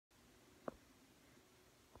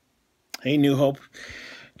Hey, New Hope.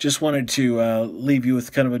 Just wanted to leave you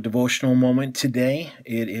with kind of a devotional moment today.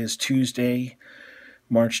 It is Tuesday,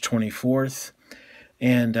 March 24th.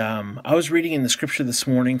 And I was reading in the scripture this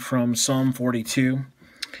morning from Psalm 42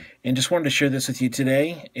 and just wanted to share this with you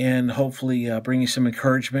today and hopefully bring you some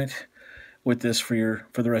encouragement with this for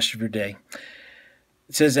the rest of your day.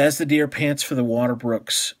 It says, "As the deer pants for the water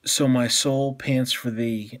brooks, so my soul pants for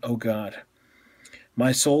thee, O God.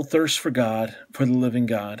 My soul thirsts for God, for the living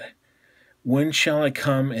God. When shall I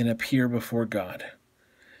come and appear before God?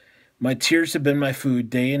 My tears have been my food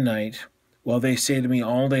day and night, while they say to me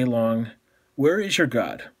all day long, where is your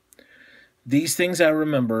God? These things I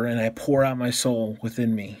remember, and I pour out my soul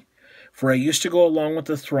within me. For I used to go along with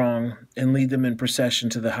the throng and lead them in procession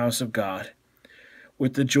to the house of God,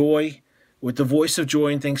 with the voice of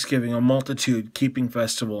joy and thanksgiving, a multitude keeping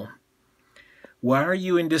festival. Why are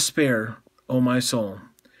you in despair, O my soul?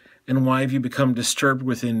 And why have you become disturbed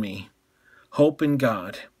within me? Hope in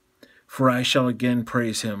God, for I shall again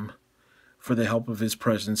praise him for the help of his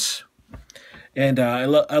presence." And I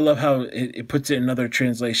love how it puts it in another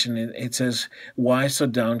translation. It says, "Why so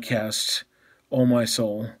downcast, O my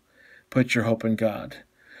soul? Put your hope in God."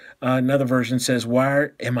 Another version says, "Why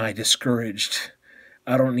am I discouraged?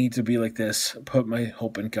 I don't need to be like this. Put my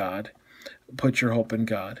hope in God. Put your hope in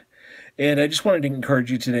God." And I just wanted to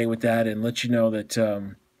encourage you today with that and let you know that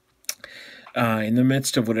in the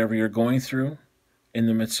midst of whatever you're going through, in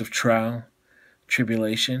the midst of trial,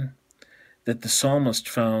 tribulation, that the psalmist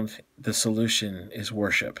found the solution is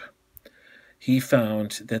worship. He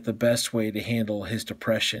found that the best way to handle his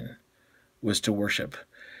depression was to worship.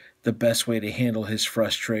 The best way to handle his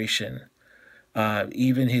frustration,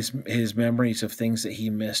 even his memories of things that he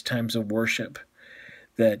missed, times of worship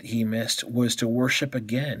that he missed, was to worship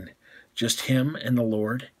again. Just him and the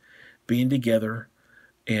Lord being together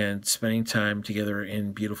and spending time together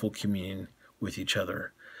in beautiful communion with each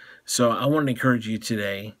other. So I want to encourage you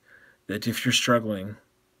today that if you're struggling,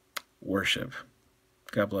 worship.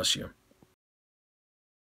 God bless you.